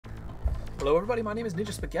Hello, everybody. My name is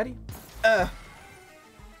Ninja Spaghetti.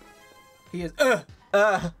 He is.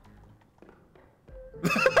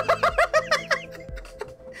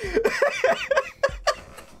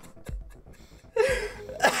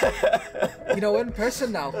 You know, in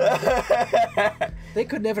person now, they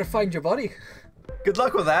could never find your body. Good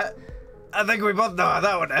luck with that. I think we both know how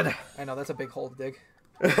that one ended. I know, that's a big hole to dig.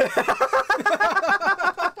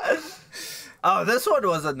 Oh, this one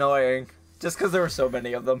was annoying. Just because there were so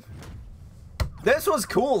many of them. This was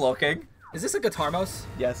cool looking. Is this a guitar mouse?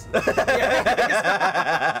 Yes. The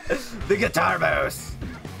guitar mouse.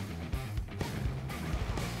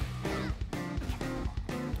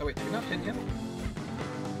 Oh wait, did we not hit him?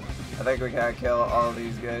 I think we gotta kill all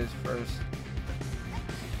these guys first.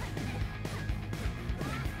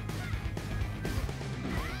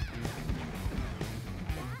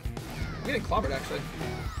 I'm getting clobbered, actually.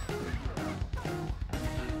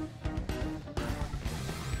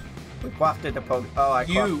 We quaffed the poke. Oh,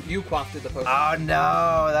 You quaffed the potion. Oh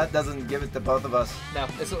no, that doesn't give it to both of us. No,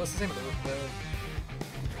 it's the same with the...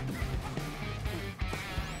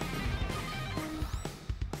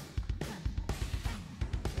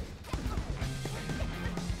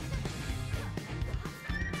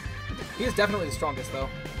 He is definitely the strongest, though.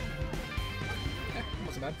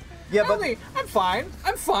 Wasn't bad. Yeah, but I'm fine.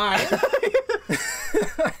 I'm fine.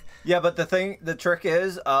 yeah, but the trick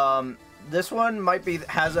is, this one might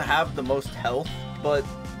have the most health, but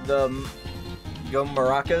the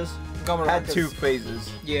Gomaracas had 2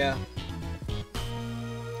 phases. Yeah.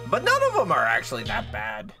 But none of them are actually that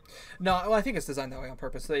bad. No, well, I think it's designed that way on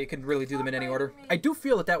purpose, so that you can really do them in any order. I do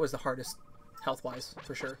feel that was the hardest, health-wise,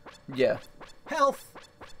 for sure. Yeah. Health!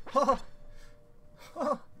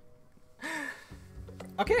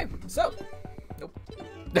 Okay, so... Nope.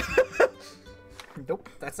 Nope,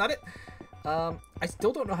 that's not it. I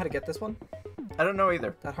still don't know how to get this one. I don't know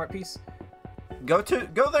either. That heart piece. Go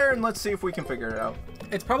there and let's see if we can figure it out.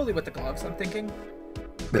 It's probably with the gloves, I'm thinking.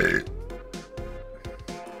 Wasn't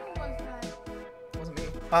me.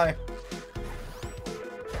 Hi.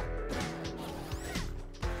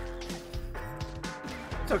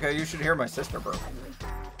 It's okay, you should hear my sister burp.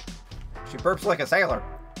 She burps like a sailor.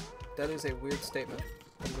 That is a weird statement.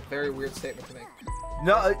 That is a very weird statement to make.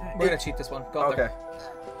 No, we're gonna cheat this one. Go up okay. there.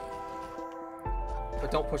 But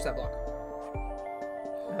don't push that block.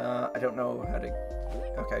 I don't know how to...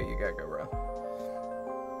 Okay, you gotta go around.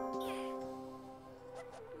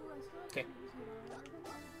 Okay.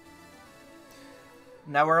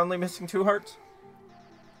 Now we're only missing 2 hearts?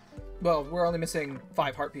 Well, we're only missing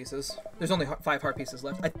 5 heart pieces. There's only 5 heart pieces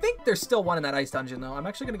left. I think there's still one in that ice dungeon, though. I'm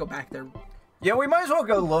actually gonna go back there. Yeah, we might as well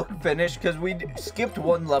go finish, because we skipped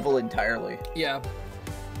 1 level entirely. Yeah.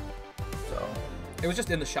 So... It was just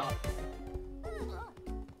in the shop.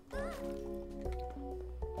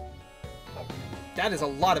 That is a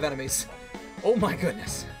lot of enemies. Oh my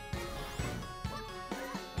goodness.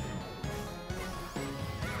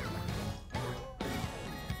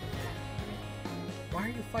 Why are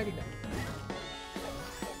you fighting them?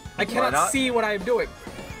 I cannot see what I am doing.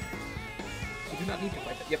 You do not need to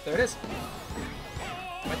fight that. Yep, there it is.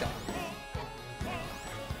 Fight that.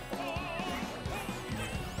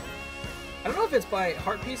 I don't know if it's by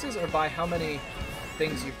heart pieces or by how many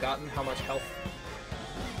things you've gotten, how much health,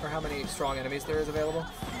 or how many strong enemies there is available.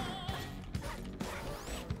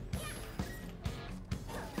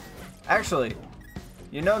 Actually,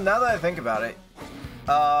 you know, now that I think about it,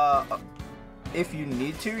 if you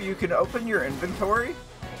need to, you can open your inventory.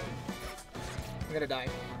 I'm gonna die.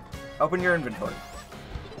 Open your inventory.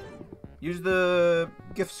 Use the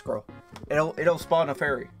gift scroll. It'll spawn a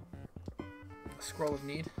fairy. A scroll of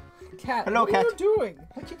need. Cat, hello, what cat. are you doing?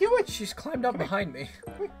 What you doing? She's climbed up behind me.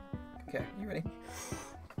 Okay, you ready?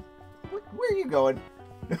 Where are you going?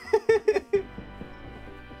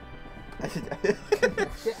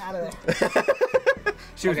 Get out of there.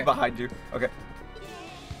 She was behind you. Okay.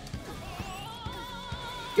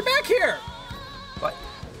 Get back here! What?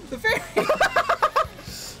 The fairy!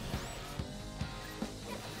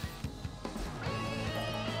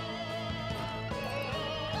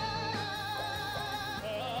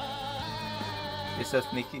 You're so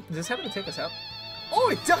sneaky. Is this having to take us out? Oh,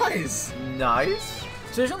 it does! Nice.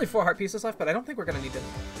 So there's only 4 heart pieces left, but I don't think we're gonna need to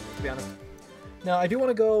be honest. Now, I do want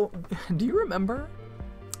to go... Do you remember?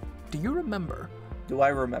 Do you remember? Do I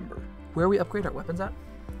remember? Where we upgrade our weapons at?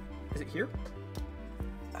 Is it here?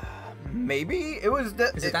 Maybe it was.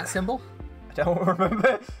 Is it that symbol? I don't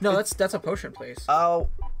remember. No, that's a potion place. Oh,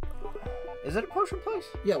 is it a potion place?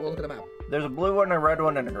 Yeah, well, look at the map. There's a blue one, a red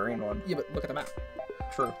one, and a green one. Yeah, but look at the map.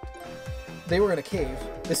 True. They were in a cave.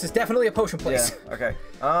 This is definitely a potion place. Yeah. Okay.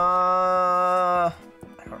 I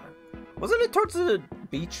don't know. Wasn't it towards the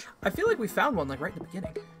beach? I feel like we found one like right in the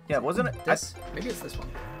beginning. Yeah, wasn't it? This? Maybe it's this one.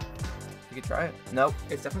 You could try it. Nope.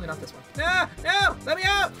 It's definitely not this one. No! No! Let me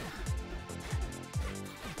out!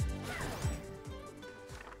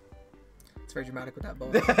 It's very dramatic with that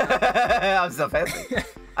bow. I'm so fancy.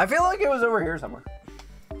 I feel like it was over here somewhere.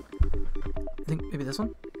 I think maybe this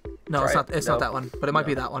one? No, it's not. It's not that one, but it might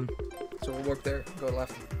be that one. So we'll work there. Go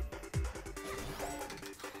left.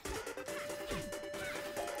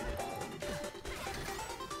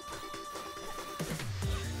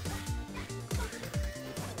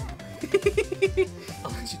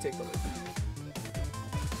 I'll let you take the lead.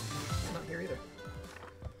 It's not here either.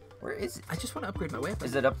 Where is it? I just want to upgrade my weapon.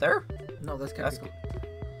 Is it up there? No, that's Kakariko.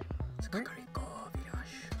 It's Kakariko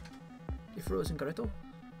village. You frozen Kakariko?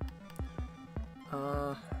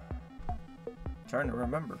 Trying to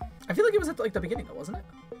remember. I feel like it was at like the beginning though, wasn't it?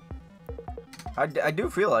 I do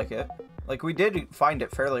feel like it. Like we did find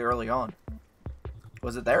it fairly early on.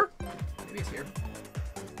 Was it there? Maybe it's here.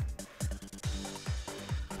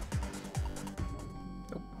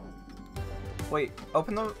 Nope. Wait,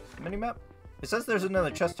 open the mini-map? It says there's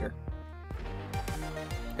another chest here.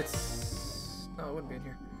 It's... No, it wouldn't be in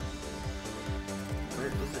here. Where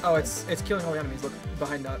is it? Oh, it's killing all the enemies. Look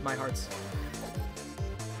behind my hearts.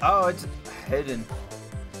 Oh, it's hidden.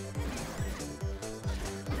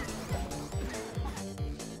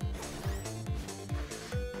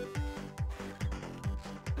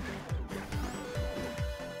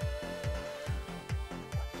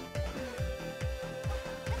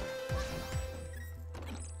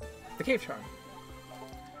 The cave charm.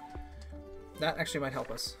 That actually might help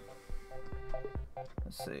us.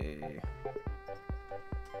 Let's see.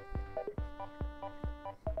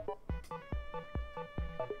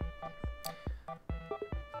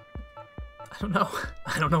 I don't know.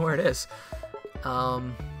 I don't know where it is.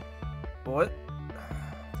 What?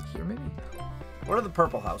 Here maybe? What are the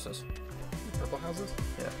purple houses? Purple houses?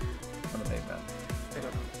 Yeah, on the main map. I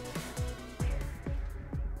don't know.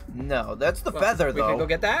 No, that's the feather, though. We can go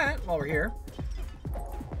get that while we're here.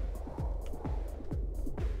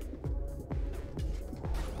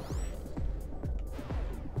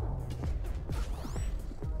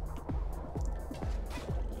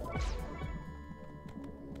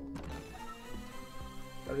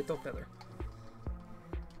 A little feather.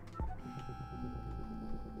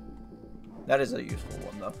 That is a useful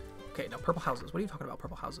one, though. Okay, now purple houses. What are you talking about,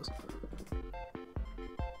 purple houses?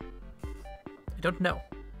 I don't know.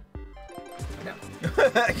 No.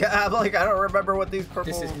 I'm like, I don't remember what these purple...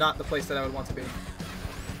 This is not the place that I would want to be.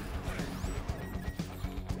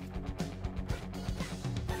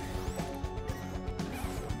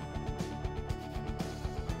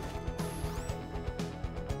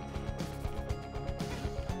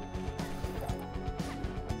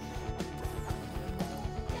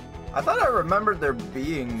 I thought I remembered there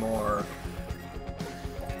being more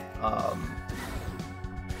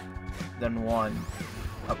than one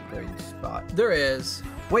upgrade spot. There is.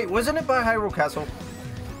 Wait, wasn't it by Hyrule Castle?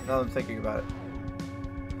 Now that I'm thinking about it.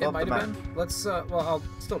 It might have been. Let's well, I'll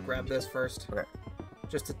still grab this first. Okay.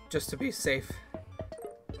 Just to be safe.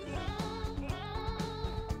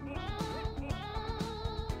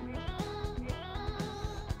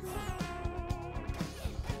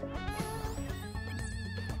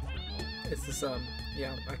 It's this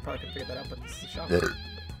yeah, I probably could figure that out, but this is a shop.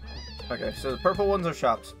 Okay, so the purple ones are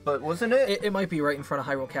shops, but wasn't it? It might be right in front of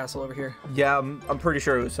Hyrule Castle over here. Yeah, I'm pretty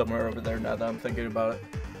sure it was somewhere over there now that I'm thinking about it.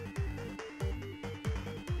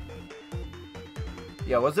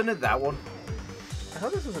 Yeah, wasn't it that one? I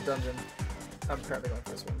thought this was a dungeon. I'm currently going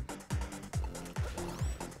for this one.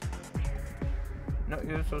 No,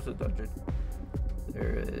 this was a dungeon.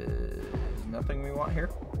 There is nothing we want here.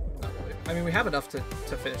 Not really. I mean, we have enough to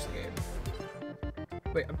finish the game.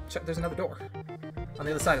 Wait, there's another door. On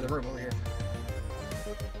the other side of the room over here.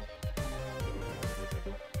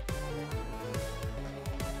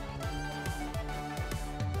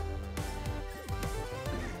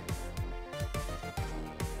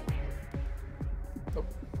 Oh.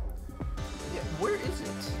 Yeah, where is it?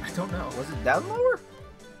 I don't know. Was it down lower?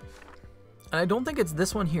 And I don't think it's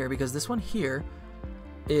this one here, because this one here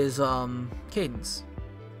is Cadence.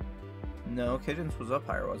 No, Cadence was up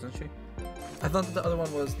higher, wasn't she? I thought that the other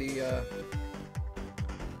one was the I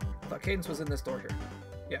thought Cadence was in this door here.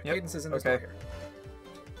 Yeah, yep. Cadence is in this door here.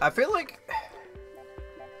 I feel like...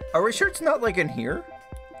 Are we sure it's not like in here?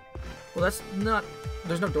 Well, that's not...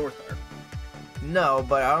 There's no door there. No,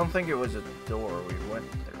 but I don't think it was a door we went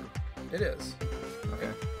through. It is.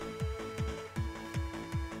 Okay.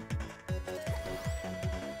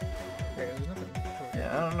 Okay, there's nothing.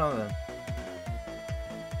 Yeah, I don't know then.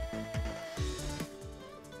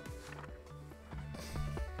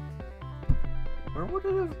 Where would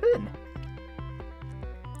it have been?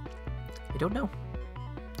 I don't know.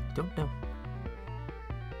 I don't know.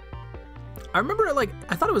 I remember, like,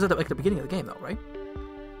 I thought it was at the beginning of the game, though, right?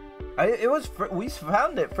 We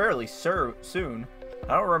found it fairly soon.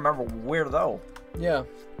 I don't remember where, though. Yeah.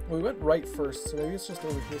 We went right first, so maybe it's just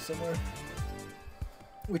over here somewhere.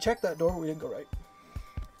 We checked that door, but we didn't go right.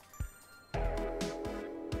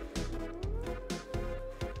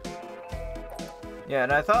 Yeah,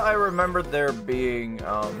 and I thought I remembered there being,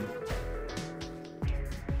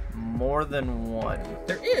 more than one.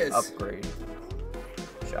 There is! Upgrade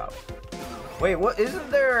shop. Wait, what? Isn't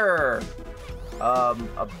there,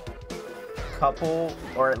 a couple,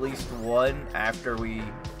 or at least one, after we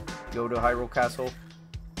go to Hyrule Castle?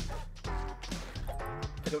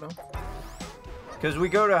 I don't know. Because we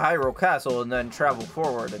go to Hyrule Castle and then travel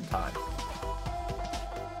forward in time.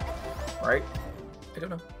 Right? I don't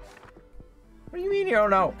know. What do you mean you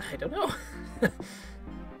don't know? I don't know. It's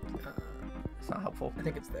not helpful. I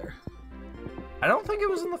think it's there. I don't think it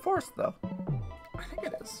was in the forest, though. I think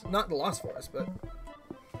it is. Not the Lost Forest, but...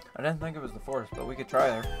 I didn't think it was the forest, but we could try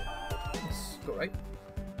there. Let's go right.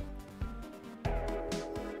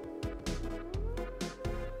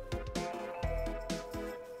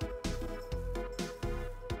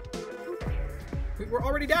 We're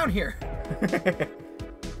already down here.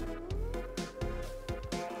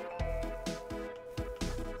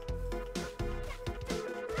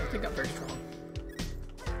 They got very strong.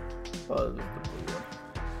 Oh, the blue one.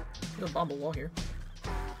 There's a bomb wall here.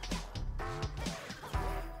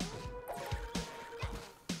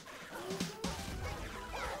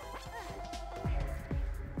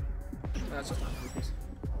 That's just not rupees.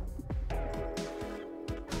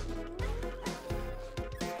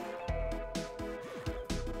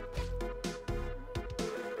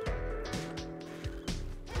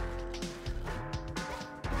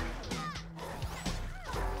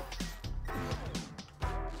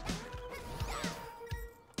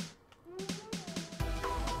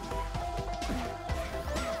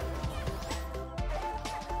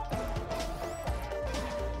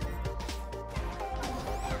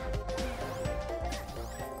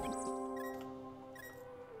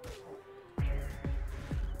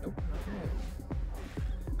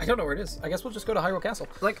 I don't know where it is. I guess we'll just go to Hyrule Castle.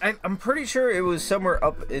 Like, I'm pretty sure it was somewhere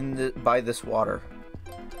up in the by this water.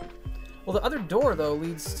 Well, the other door though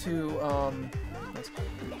leads to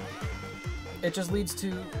it just leads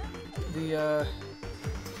to the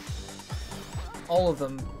all of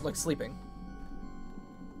them like sleeping.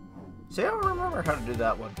 See, I don't remember how to do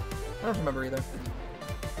that one. I don't remember either.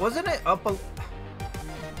 Wasn't it up a? I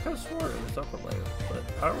could have swore it was up a layer, but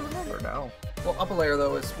I don't remember now. Well, up a layer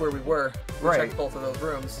though is where we were. We Right. checked both of those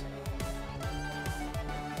rooms. I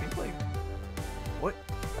think, like, what?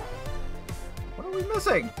 What are we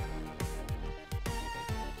missing?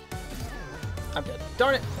 I'm dead.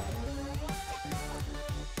 Darn it!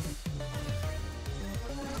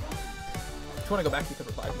 If you want to go back, you could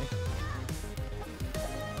revive me.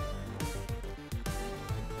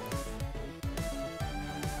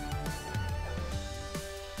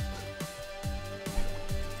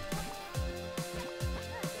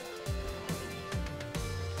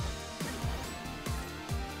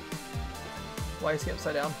 Why is he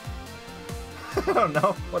upside down? I don't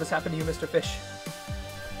know. What has happened to you, Mr. Fish?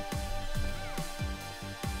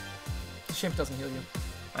 Shimp doesn't heal you.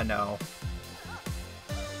 I know.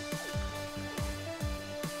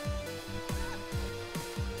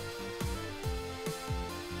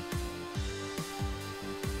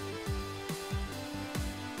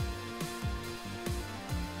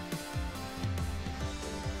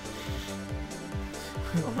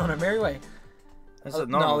 We're going on our merry way. This is a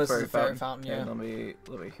normal this fairy is a fairy fountain. fountain, yeah. Here,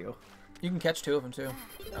 let me heal. You can catch two of them too.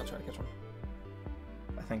 I'll try to catch one.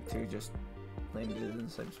 I think two just landed in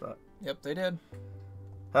the same spot. Yep, they did.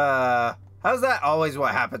 How's that always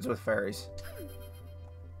what happens with fairies?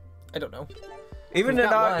 I don't know. Even in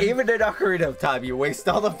Ocarina of Time, you waste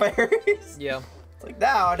all the fairies. Yeah. It's like, no,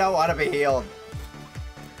 I don't want to be healed.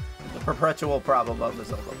 The perpetual problem of the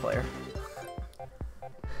Zelda player.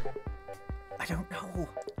 I don't know.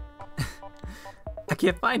 I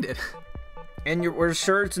can't find it. And we're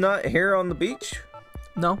sure it's not here on the beach?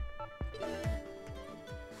 No.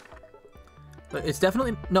 But it's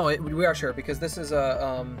definitely no. We are sure because this is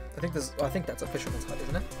a. I think that's a fisherman's hut,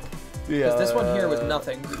 isn't it? Yeah. Because this one here was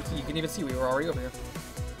nothing. You can even see we were already over here.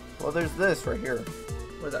 Well, there's this right here.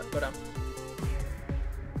 Where's that? Go down.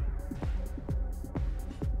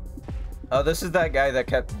 Oh, this is that guy that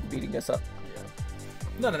kept beating us up. Yeah.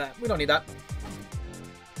 None of that. We don't need that.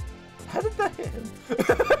 How did that hit him?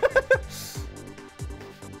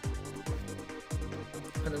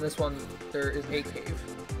 And then this one, there is a cave.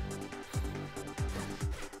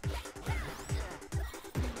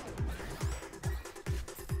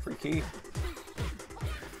 Free key.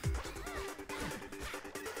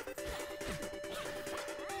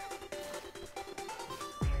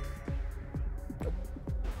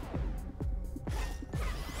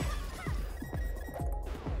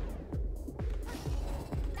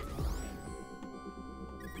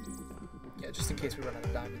 Yeah, just in case we run out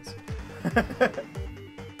of diamonds.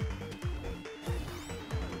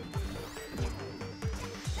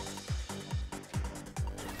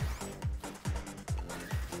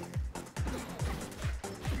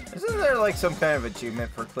 Isn't there like some kind of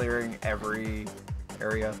achievement for clearing every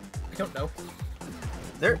area? I don't know.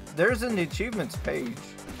 There's an achievements page.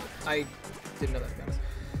 I didn't know that, to be honest.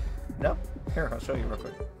 No? Here, I'll show you real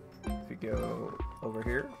quick. If you go over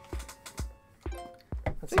here.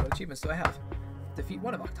 Let's see, what achievements do I have? Defeat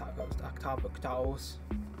one of Octavos.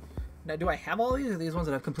 Now, do I have all these, or are these ones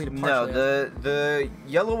that I've completed partially? No, the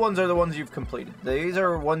yellow ones are the ones you've completed. These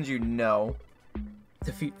are ones you know.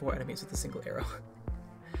 Defeat 4 enemies with a single arrow.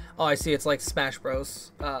 Oh, I see. It's like Smash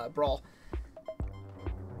Bros. Brawl.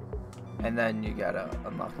 And then you gotta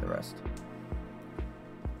unlock the rest.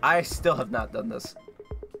 I still have not done this.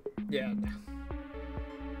 Yeah.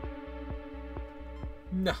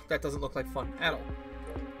 No, that doesn't look like fun at all.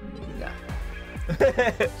 Nah.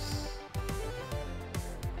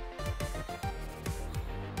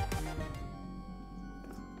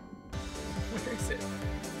 Where is it?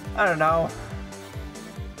 I don't know.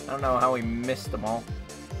 I don't know how we missed them all.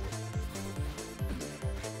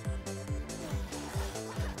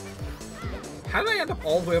 How did I end up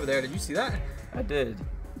all the way over there? Did you see that? I did.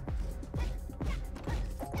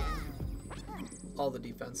 All the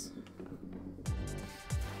defense.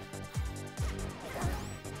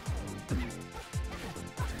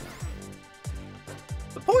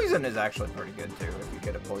 The poison is actually pretty good too if you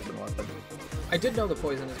get a poison weapon. I did know the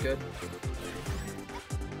poison is good.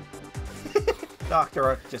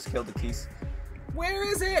 Doctor just killed the keys. Where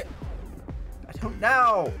is it? I don't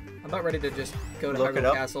know. I'm about ready to just go to Look it Hyrule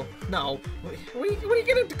up. Castle. No. What are you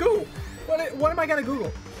gonna do? What am I gonna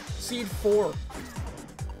Google? Seed 4.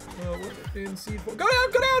 What in Seed 4? Go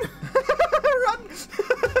down! Go down! Run!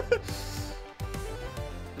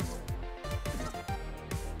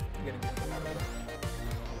 I'm getting it.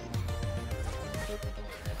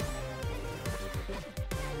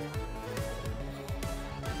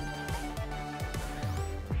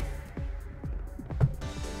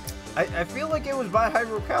 I feel like it was by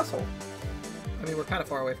Hyrule Castle. I mean, we're kind of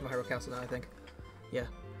far away from Hyrule Castle now, I think. Yeah.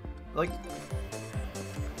 Like,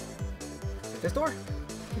 This door?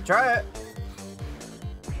 try it.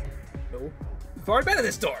 No. We've already been in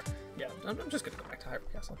this door! Yeah, I'm just gonna go back to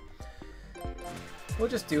Hyrule Castle. We'll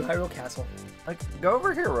just do Hyrule Castle. Like, go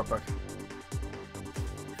over here real quick.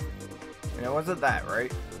 And it wasn't that,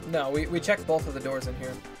 right? No, we checked both of the doors in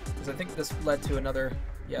here. Because I think this led to another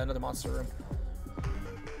monster room.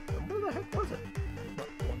 Where the heck was it?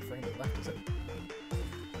 What, one frame to the left, is it?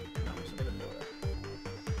 No, there's something in the door there.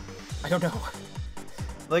 I don't know.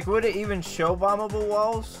 Like, would it even show bombable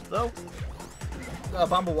walls, though?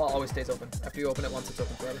 Bomba wall always stays open. After you open it once, it's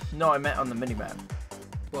open forever. No, I meant on the minimap.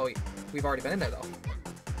 Well, we've already been in there, though.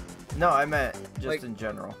 No, I meant just Like, in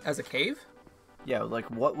general. As a cave? Yeah, like,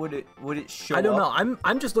 what would it show I don't up? know.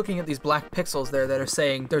 I'm just looking at these black pixels there that are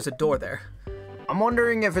saying there's a door there. I'm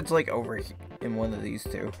wondering if it's, like, over here in one of these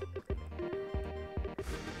two.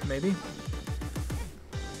 Maybe.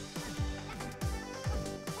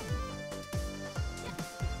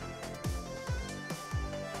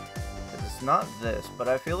 It's not this, but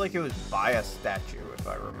I feel like it was by a statue, if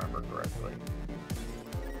I remember correctly.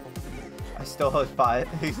 I still was by it.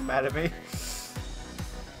 He's mad at me.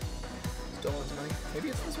 Still on tonight. Maybe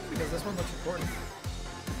it's this one because this one looks important.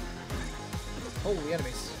 Holy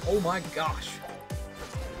enemies. Oh my gosh.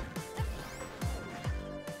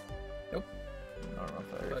 Nope. I don't know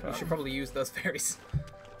if I already But you found should it. probably use those fairies.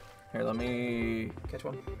 Here, let me... Catch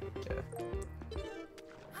one. Yeah.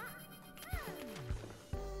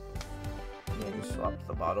 Maybe swap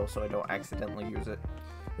the bottle so I don't accidentally use it.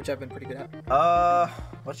 Which I've been pretty good at.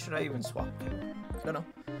 What should I even swap to? I don't know.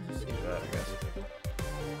 Just do that, I guess.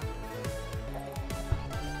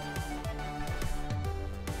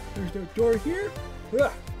 There's no door here.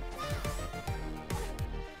 Ugh.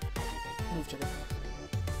 Move, chicken.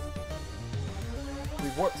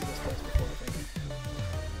 We've warped to this place before, I think.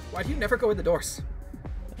 Why do you never go in the doors?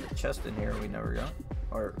 The chest in here we never got.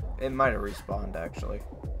 Or it might have respawned, actually.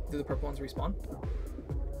 Do the purple ones respawn?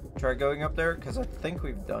 Try going up there, because I think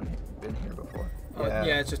we've been here before.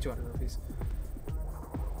 Yeah, it's just 200 rupees.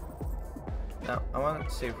 No, I want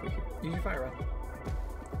to see if we can. Use your fire rod.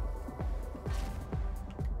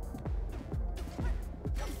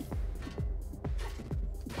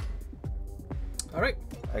 Alright.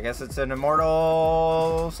 I guess it's an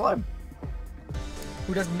immortal slime.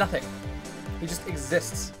 Who does nothing. He just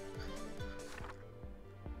exists.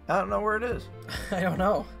 I don't know where it is. I don't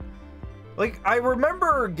know. Like, I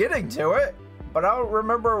remember getting to it, but I don't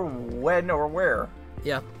remember when or where.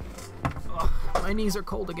 Yeah. Ugh, my knees are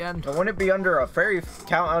cold again. And wouldn't it be under a fairy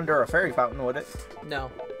under a fairy fountain, would it? No.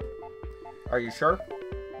 Are you sure?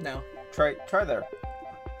 No. Try there.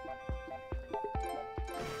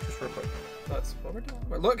 Just real quick. That's what we're doing.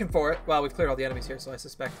 We're looking for it. Well, we've cleared all the enemies here, so I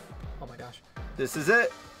suspect. Oh my gosh. This is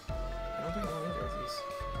it. I don't think I want either of these.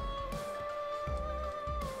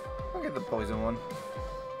 I'll get the poison one.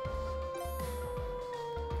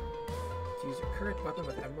 To use your current weapon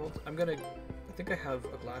with emerald, I think I have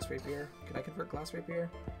a glass rapier. Can I convert glass rapier?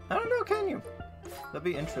 I don't know, can you? That'd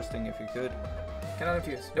be interesting if you could. Cannot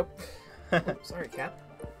infuse. Nope. Oh, sorry, cat.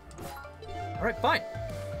 Alright, fine.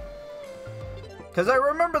 Because I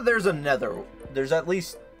remember there's at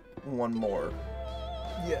least one more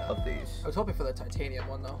of these. I was hoping for the titanium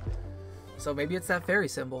one, though. So maybe it's that fairy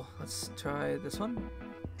symbol. Let's try this one.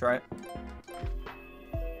 Try it.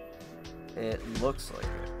 It looks like it.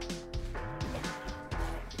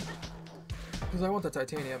 Because I want the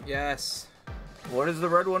titanium. Yes. What is the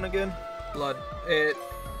red one again? Blood. It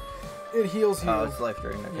heals you. Oh, it's life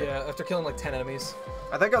draining. Okay. Yeah, after killing like 10 enemies.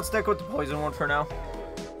 I think I'll stick with the poison one for now.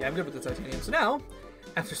 Yeah, I'm good with the titanium. So now,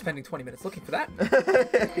 after spending 20 minutes looking for that,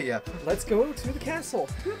 yeah, let's go to the castle.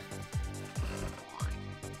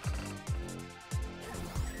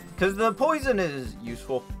 Because the poison is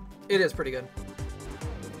useful. It is pretty good.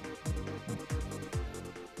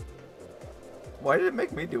 Why did it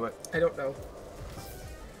make me do it? I don't know.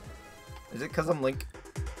 Is it because I'm Link?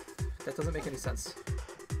 That doesn't make any sense.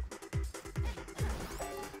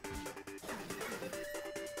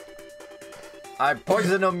 I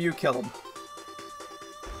poison him, you kill him.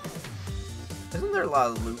 Isn't there a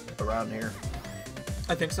lot of loot around here?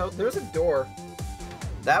 I think so. There's a door.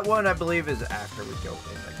 That one, I believe, is after we go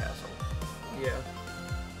in the castle. Yeah.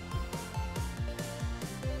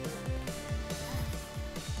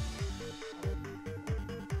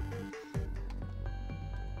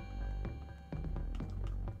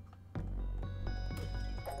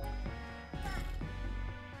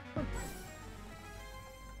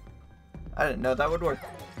 I didn't know that would work.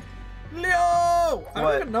 Leo! I don't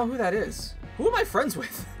What? even know who that is. Who am I friends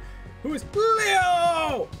with? Who is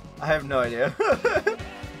Leo? I have no idea.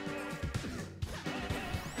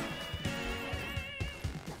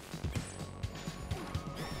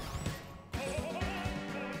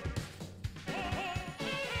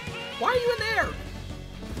 Why are you in there?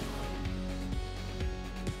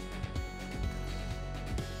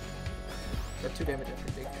 Got 2 damage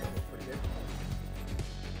after big trouble. Pretty good.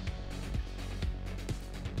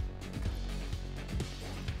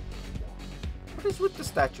 What is with the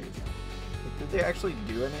statues? Did they actually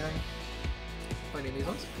do anything? I mean, these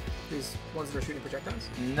ones? These ones that are shooting projectiles?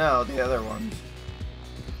 No, the other ones.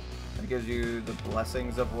 It gives you the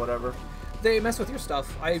blessings of whatever. They mess with your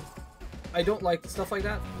stuff. I don't like stuff like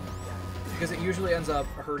that. Because it usually ends up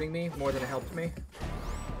hurting me more than it helped me.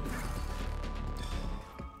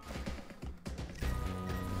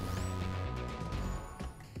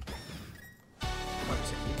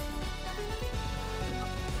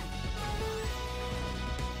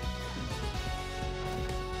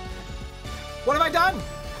 What have I done?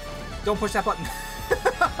 Don't push that button.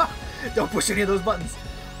 Don't push any of those buttons.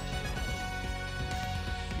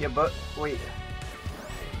 Yeah, but wait.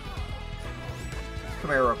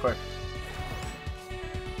 Come here real quick.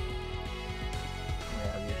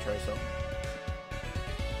 Yeah, have you try something.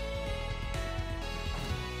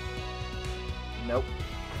 Nope.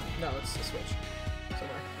 No, it's a switch.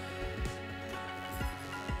 Somewhere.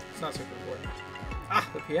 It's not super important. Ah,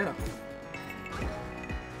 the piano.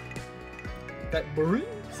 That bring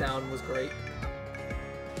sound was great.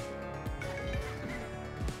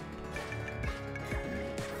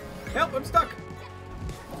 Help, I'm stuck.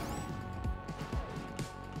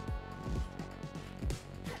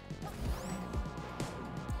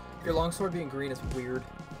 Your longsword being green is weird.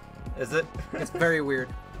 Is it? It's very weird.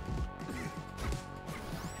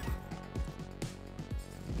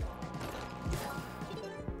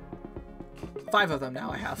 Five of them now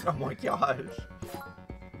I have. Oh my gosh.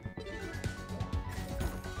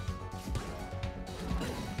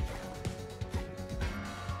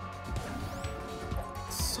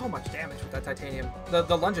 So much damage with that titanium.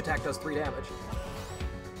 The lunge attack does 3 damage.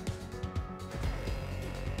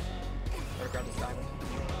 Better grab this diamond.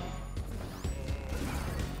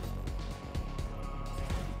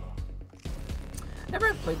 Never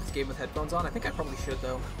have played this game with headphones on. I think I probably should,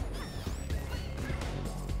 though.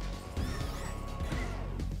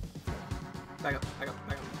 Back up, back up,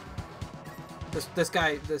 back up. That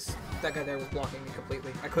guy there was blocking me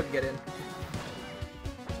completely. I couldn't get in.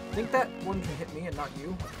 I think that one can hit me and not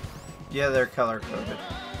you. Yeah, they're color-coded.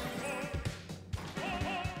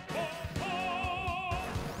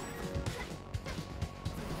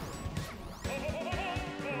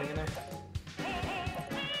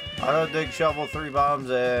 Auto dig, shovel, 3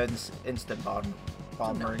 bombs, and instant bomb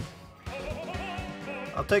ring.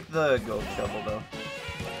 I'll take the gold shovel though.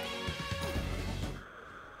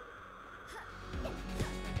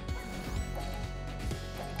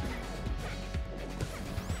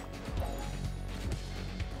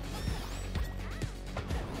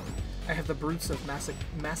 I have the brutes of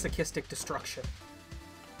masochistic destruction.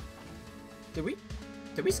 Did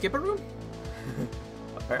we skip a room?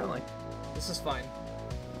 Apparently. This is fine.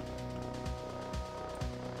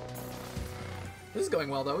 This is going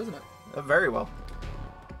well, though, isn't it? Very well.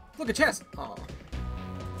 Look, a chest! Aw.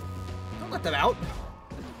 Don't let them out!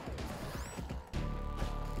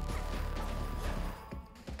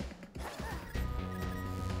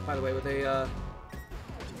 By the way, with a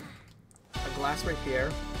glass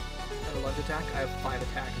rapier and a lunge attack, I have 5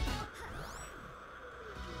 attack.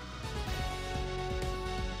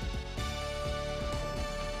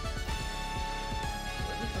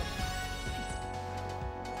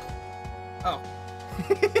 Oh.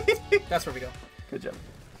 That's where we go. Good job.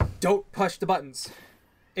 Don't push the buttons.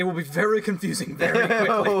 It will be very confusing very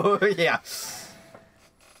quickly. Yeah.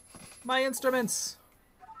 My instruments.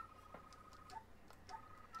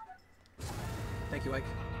 Thank you, Ike.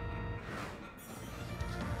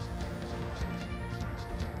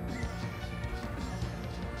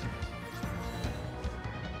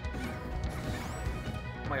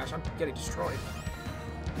 Oh my gosh, I'm getting destroyed.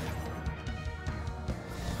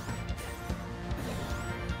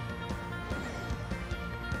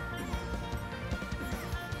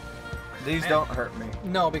 These don't hurt me.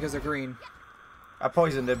 No, because they're green. I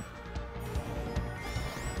poisoned him.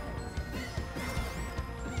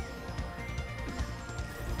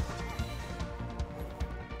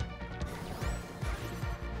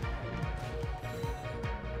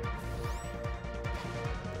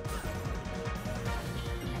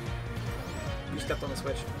 You stepped on the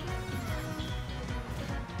switch.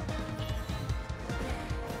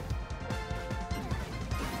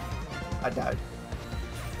 I died.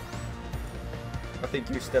 I think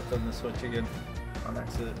you stepped on the switch again on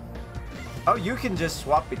accident. Oh, you can just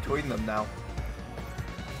swap between them now.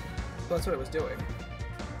 Well, that's what it was doing.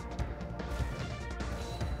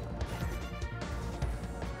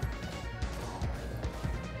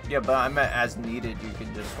 Yeah, but I meant as needed, you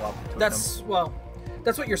can just swap between them. Well,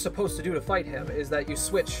 that's what you're supposed to do to fight him, is that you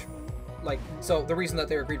switch, like, so the reason that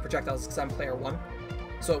they're green projectiles is because I'm player 1,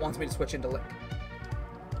 so it wants me to switch into Link.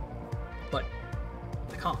 But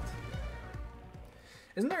I can't.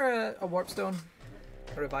 Isn't there a warp stone?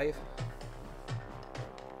 A revive?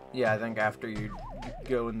 Yeah, I think after you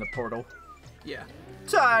go in the portal. Yeah.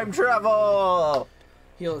 Time travel!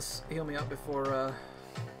 Heal me up before,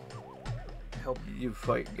 help. You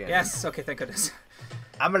fight again. Yes, okay, thank goodness.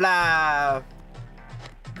 I'm alive!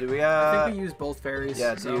 Do we, I think we use both fairies.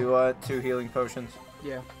 Yeah, so. do you want 2 healing potions?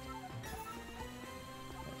 Yeah.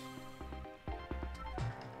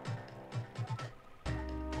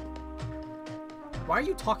 Why are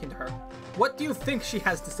you talking to her? What do you think she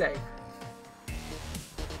has to say?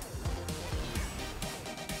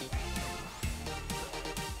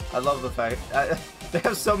 I love the fact they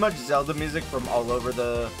have so much Zelda music from all over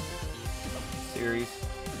the series.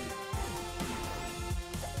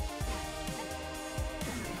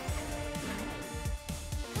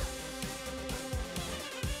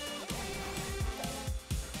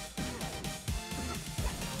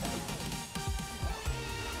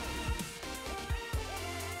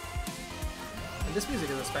 And this music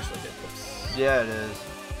is especially good. Whoops. Yeah, it is.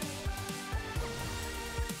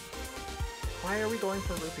 Why are we going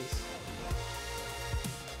for rupees?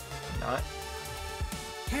 Not.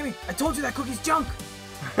 Cammy, I told you that cookie's junk!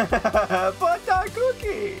 But that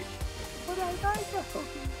cookie! But I like the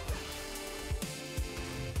cookie.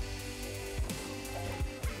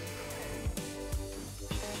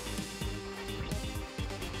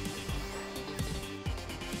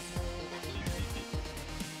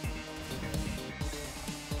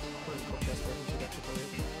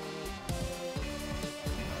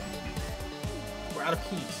 We're out of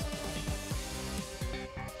keys.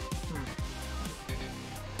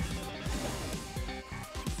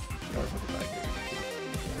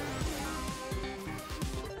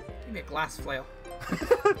 Give me a glass flail.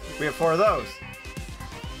 We have 4 of those.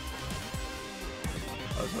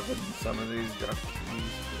 I was hoping some of these drop keys.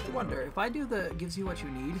 I wonder if I do the gives you what you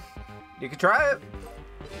need. You can try it.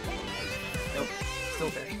 Nope. Still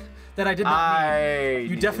there. That I did not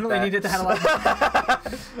need. You definitely needed that a lot.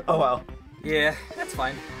 Oh well. Yeah, that's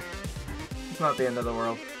fine. It's not the end of the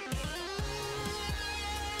world.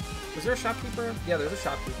 Was there a shopkeeper? Yeah, there's a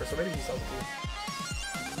shopkeeper, so maybe he sells it to you.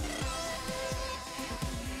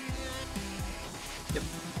 Yep.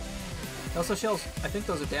 Also shells. I think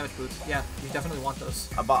those are damage boots. Yeah, you definitely want those.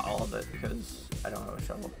 I bought all of it because I don't have a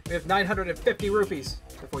shovel. We have 950 rupees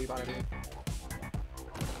before you bought everything.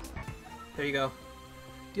 There you go.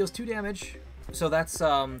 Deals 2 damage. So that's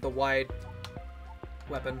the wide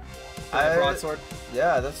weapon. The broadsword.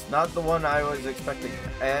 Yeah, that's not the one I was expecting.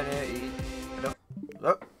 And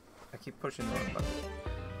I keep pushing the wrong button.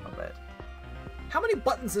 My bad. How many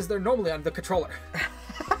buttons is there normally on the controller?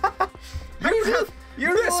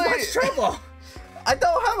 You're this much trouble. I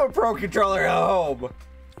don't have a pro controller at home.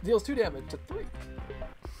 Deals 2 damage to 3.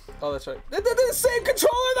 Oh, that's right. They're the same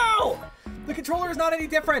controller though. The controller is not any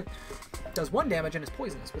different. Does 1 damage and is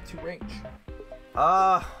poisonous with 2 range.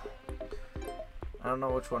 I don't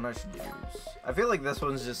know which one I should use. I feel like this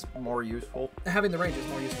one's just more useful. Having the range is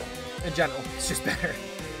more useful. In general, it's just better.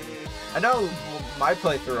 I know my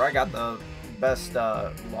playthrough, I got the best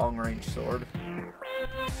long-range sword.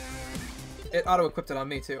 It auto-equipped it on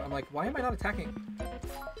me too. I'm like, why am I not attacking?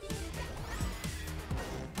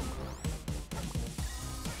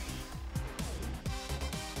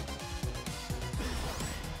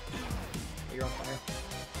 You're on fire.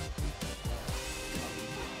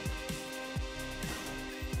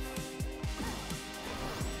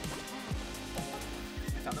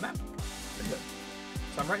 I found the map. Good.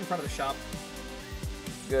 So I'm right in front of the shop.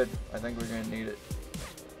 Good. I think we're gonna need it.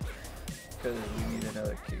 Because we need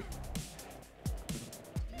another key.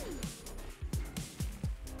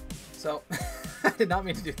 So, I did not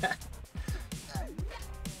mean to do that.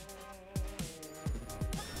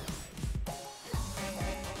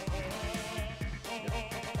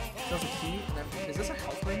 Kills a key, and then, is this a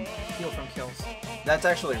health ring? Heal from kills. That's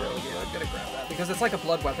actually really good. I'm gonna grab that, because it's like a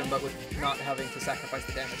blood weapon, but with not having to sacrifice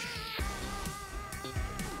the damage.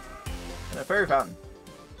 And a fairy fountain.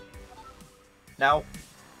 Now.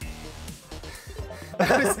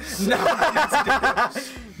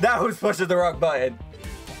 Now who's pushing the wrong button?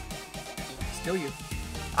 Still you.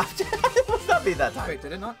 It must not be that time. Wait,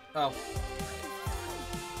 did it not? Oh.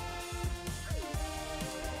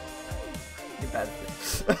 You're bad at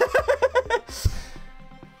this.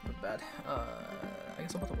 Not bad. I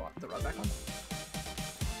guess I'll put the rod back on.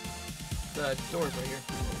 The door's right here.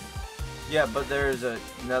 Yeah, but there's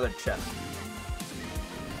another chest.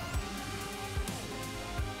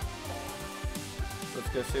 Let's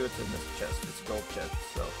go see what's in this chest. It's a gold chest,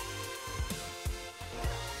 so.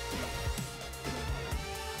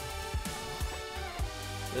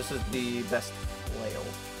 This is the best flail.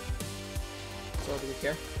 So do we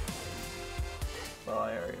care? Well,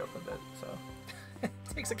 I already opened it, so.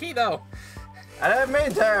 Takes a key though. I didn't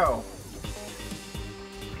mean to!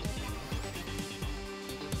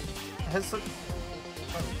 It has such...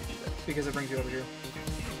 Because it brings you over here.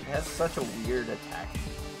 It has such a weird attack.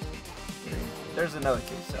 There's another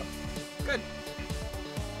key, so. Good.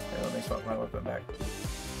 Okay, let me swap my weapon back.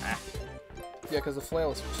 Ah. Yeah, because the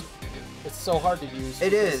flail is... It's so hard to use.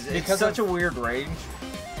 It is. It's such a weird range.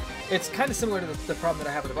 It's kind of similar to the problem that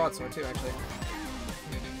I have with the broadsword too, actually.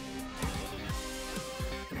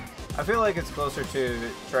 I feel like it's closer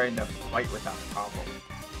to trying to fight with Octavo.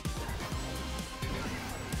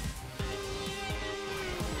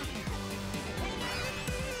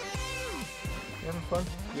 You having fun?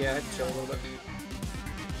 Yeah, I'd chill a little bit.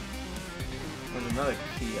 There's another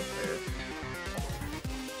key up there.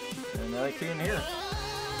 And another key in here.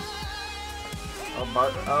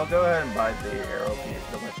 I'll go ahead and buy the arrow piece,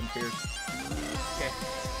 the weapon pierce. Okay.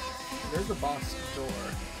 There's the boss door.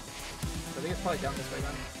 I think it's probably down this way,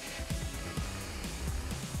 man.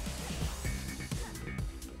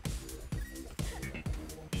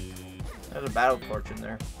 There's a battle torch in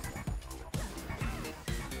there.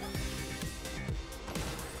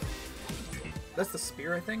 That's the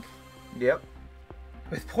spear, I think. Yep.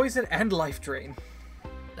 With poison and life drain.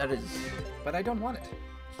 That is... But I don't want it.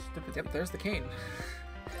 Stupid. Yep, there's the cane.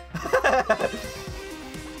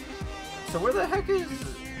 So where the heck is...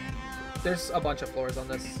 There's a bunch of floors on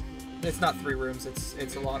this. It's not 3 rooms,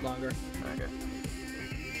 it's a lot longer. Okay.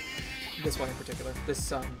 This one in particular.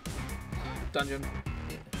 This dungeon.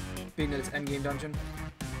 Being that it's endgame dungeon.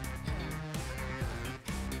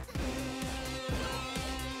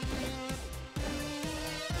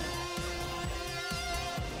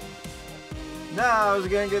 No, I was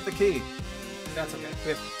gonna get the key. That's okay.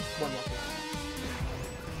 We have one more.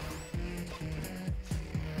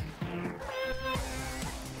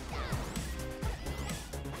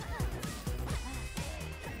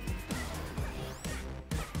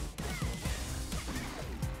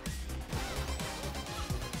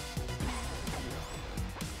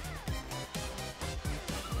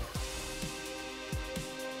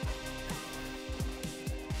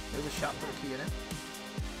 There's a shop for the key in it.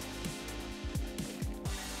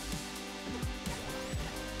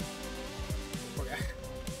 Poor guy.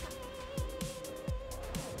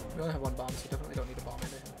 We only have one bomb, so we definitely don't need a bomb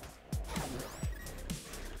into him.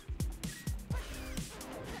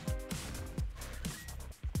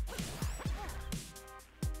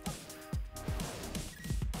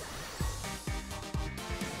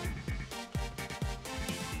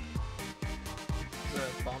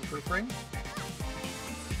 There's a bomb-proof ring.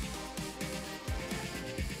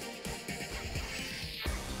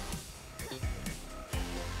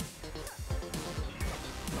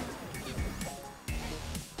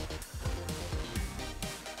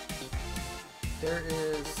 There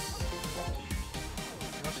is...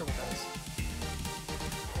 I'm not sure what that is.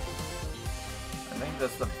 I think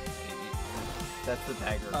that's the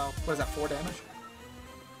dagger. Oh, what is that, 4 damage?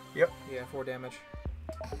 Yep. Yeah, 4 damage.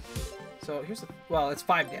 So here's the... Well, it's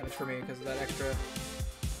 5 damage for me because of that extra...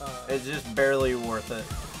 It's just barely worth it.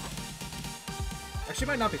 Actually, it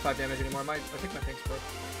might not be 5 damage anymore. I think my thing's broke.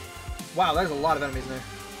 Wow, there's a lot of enemies in there.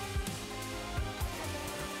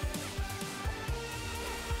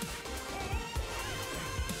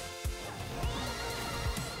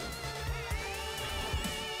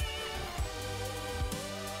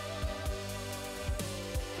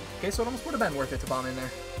 Okay, so it almost would have been worth it to bomb in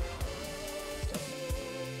there.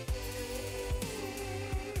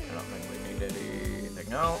 I don't think we need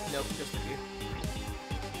anything else. Nope, just a few.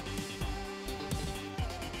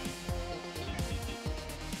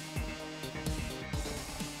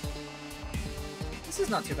 This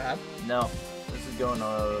is not too bad. No, this is going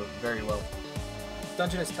very well.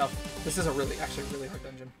 Dungeon is tough. This is actually really hard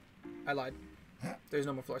dungeon. I lied. There's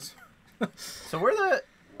no more floors. So where the...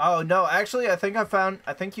 Oh, no, actually, I think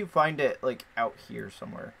you find it, like, out here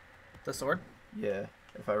somewhere. The sword? Yeah,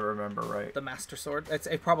 if I remember right. The Master Sword?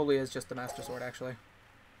 It probably is just the Master Sword, actually.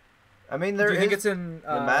 I mean, Do you think it's in...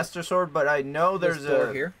 the Master Sword, but I know there's door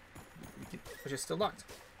a... here, which is still locked.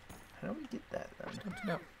 How do we get that, then? I don't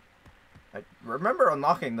know. I remember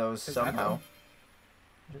unlocking those Is somehow.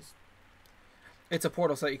 It's a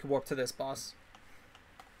portal so that you can warp to this boss.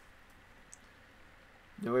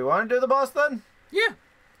 Do we want to do the boss, then? Yeah.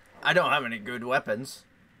 I don't have any good weapons.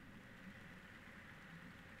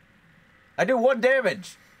 I do 1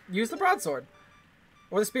 damage. Use the broadsword.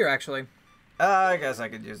 Or the spear, actually. I guess I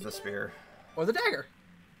could use the spear. Or the dagger.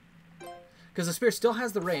 Because the spear still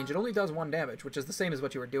has the range. It only does 1 damage, which is the same as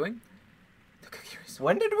what you were doing.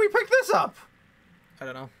 When did we pick this up? I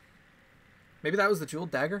don't know. Maybe that was the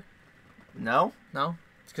jeweled dagger? No. No?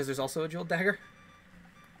 It's because there's also a jeweled dagger?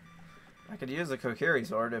 I could use the Kokiri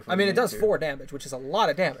sword if we I mean, it need does to. 4 damage, which is a lot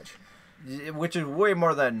of damage. Which is way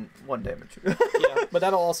more than 1 damage. Yeah, but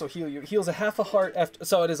that'll also heal you. It heals a half a heart after...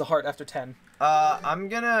 So it is a heart after 10. I'm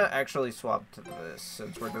gonna actually swap to this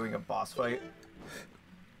since we're doing a boss fight.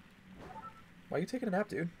 Why are you taking a nap,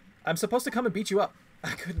 dude? I'm supposed to come and beat you up.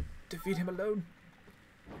 I couldn't defeat him alone.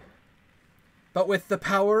 But with the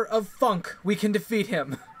power of funk, we can defeat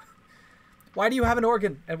him. Why do you have an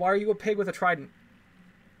organ? And why are you a pig with a trident?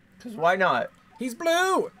 Because why not? He's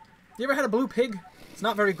blue! You ever had a blue pig? It's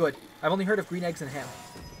not very good. I've only heard of green eggs and ham.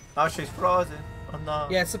 Oh, she's frozen. Oh, no.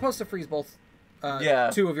 Yeah, it's supposed to freeze both 2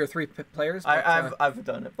 of your 3 players. But, I've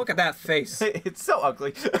done it. Look at that face. It's so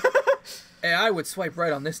ugly. Hey, I would swipe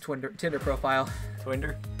right on this Tinder profile.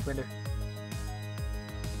 Twinder? Twinder.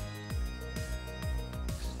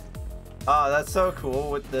 Oh, that's so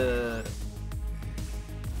cool with the...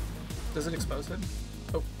 Does it expose him?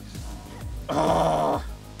 Oh. Oh!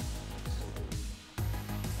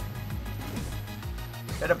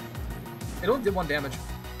 Hit him. It only did 1 damage.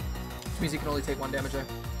 Which means you can only take 1 damage there.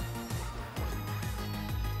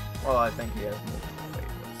 Well, I think he has multiple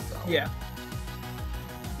favorites, so... Yeah.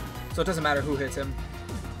 So it doesn't matter who hits him.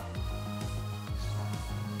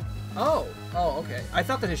 Oh. Oh, okay. I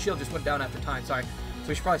thought that his shield just went down after time. Sorry. So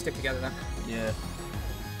we should probably stick together then. Yeah.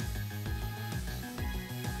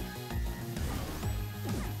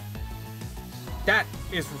 That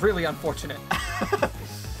is really unfortunate.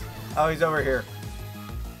 Oh, he's over here.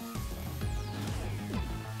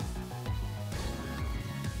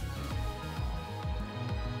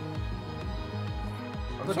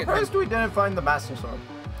 I'm Look at surprised we didn't find the Master Sword.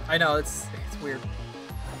 I know, it's weird.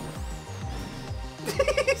 He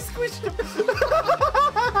squished him.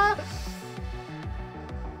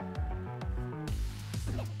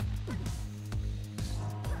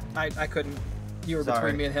 I couldn't. You were Sorry.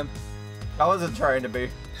 between me and him. I wasn't trying to be.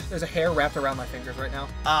 There's a hair wrapped around my fingers right now.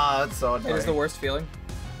 Ah, that's so annoying. It is the worst feeling.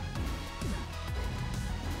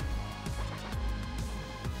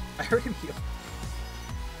 I heard him heal.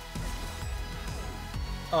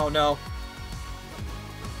 Oh no.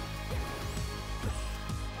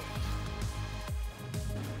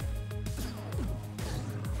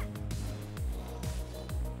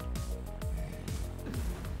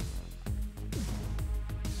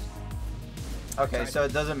 Okay, so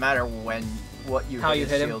it doesn't matter what you How hit you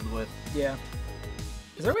his hit him. shield with. Yeah.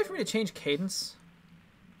 Is there a way for me to change cadence?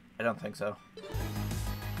 I don't think so.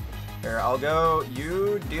 Here, I'll go.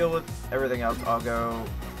 You deal with everything else. I'll go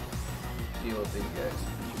deal with these guys.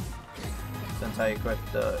 Since I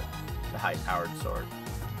equipped the high-powered sword.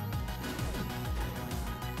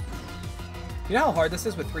 You know how hard this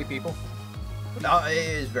is with 3 people? No, it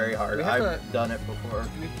is very hard. We have I've done it before.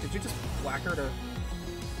 Did you just whack her to...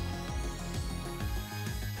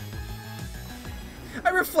 I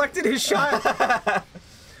reflected his shot!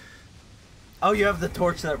 Oh, you have the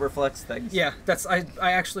torch that reflects things. Yeah, I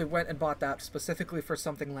actually went and bought that specifically for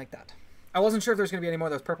something like that. I wasn't sure if there was going to be any more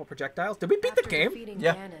of those purple projectiles. Did we beat the game?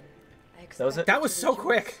 Yeah. That was it? That was so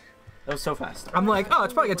quick. That was so fast. I'm like, oh,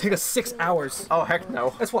 it's probably going to take us 6 hours. Oh, heck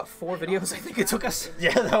no. That's what, 4 videos I think it took us?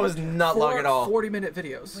 Yeah, that was not long at all. 40-minute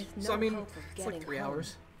videos. With So, I no mean, hope of it's like getting 3 home.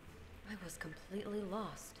 hours. I was completely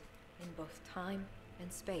lost in both time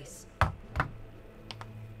and space.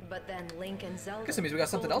 But then Link and Zelda. Guess that means we got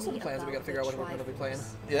something told else in me the plans. We got to about figure out the what we're going to be playing.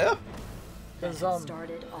 Triforce Yeah? that 'Cause, had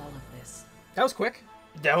started all of this. That was quick.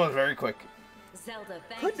 That was very quick. Zelda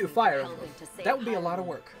Could do Fire Emblem. That would be a lot of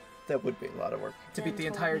work That would be a lot of work. to beat the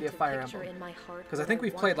entirety of Fire Emblem. Because I think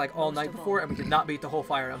we've played like all night before and we did not beat the whole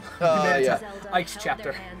Fire Emblem. We made it yeah. to Ike's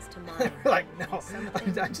chapter. We're like, no,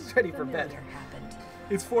 I'm just ready for bed.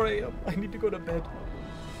 It's 4 a.m. I need to go to bed.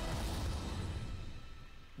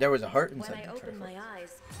 There was a heart When inside I the opened Triforce. my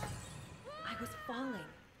eyes, I was falling.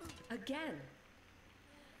 Again.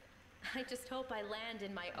 I just hope I land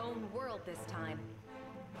in my own world this time.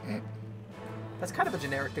 That's kind of a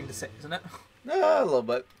generic thing to say, isn't it? A little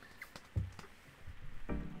bit.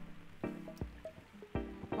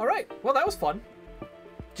 All right. Well, that was fun.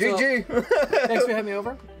 GG! Thanks for having me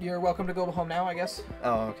over. You're welcome to go home now, I guess.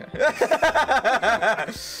 Oh, okay.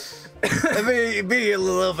 It'd be a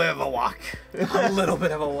little bit of a walk. A little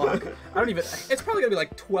bit of a walk. I don't even... It's probably going to be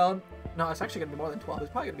like 12... No, it's actually going to be more than 12.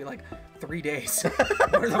 It's probably going to be like 3 days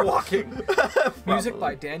worth of walking. Music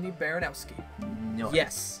by Danny Baranowski. No.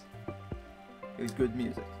 Yes. It was good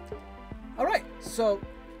music. All right. So,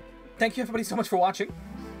 thank you everybody so much for watching.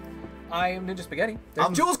 I am Ninja Spaghetti. There's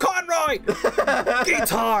Jules Conroy!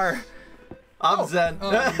 Guitar! I'm Zen.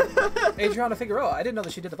 Adriana Figueroa. I didn't know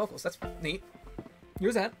that she did the vocals. That's neat.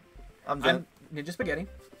 You're Zen. I'm Zen. I'm Ninja Spaghetti.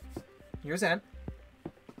 You're Zen.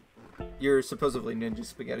 You're supposedly Ninja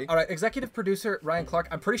Spaghetti. All right, executive producer Ryan Clark.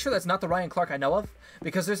 I'm pretty sure that's not the Ryan Clark I know of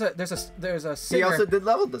because there's a singer. He also did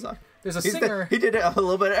level design. There's a singer. He did a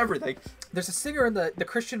little bit of everything. There's a singer in the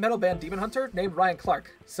Christian metal band Demon Hunter named Ryan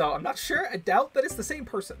Clark. So I'm not sure. I doubt that it's the same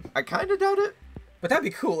person. I kind of doubt it. But that'd be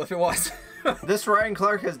cool if it was. This Ryan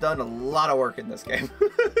Clark has done a lot of work in this game.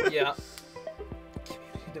 Yeah.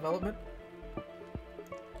 Community development.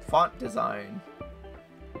 Font design.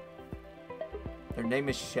 Their name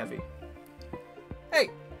is Chevy. Hey,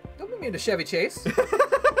 don't put me into Chevy Chase.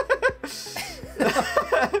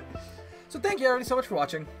 So thank you everybody so much for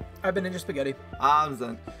watching. I've been Ninja Spaghetti. I'm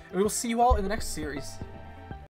Zen. And we will see you all in the next series.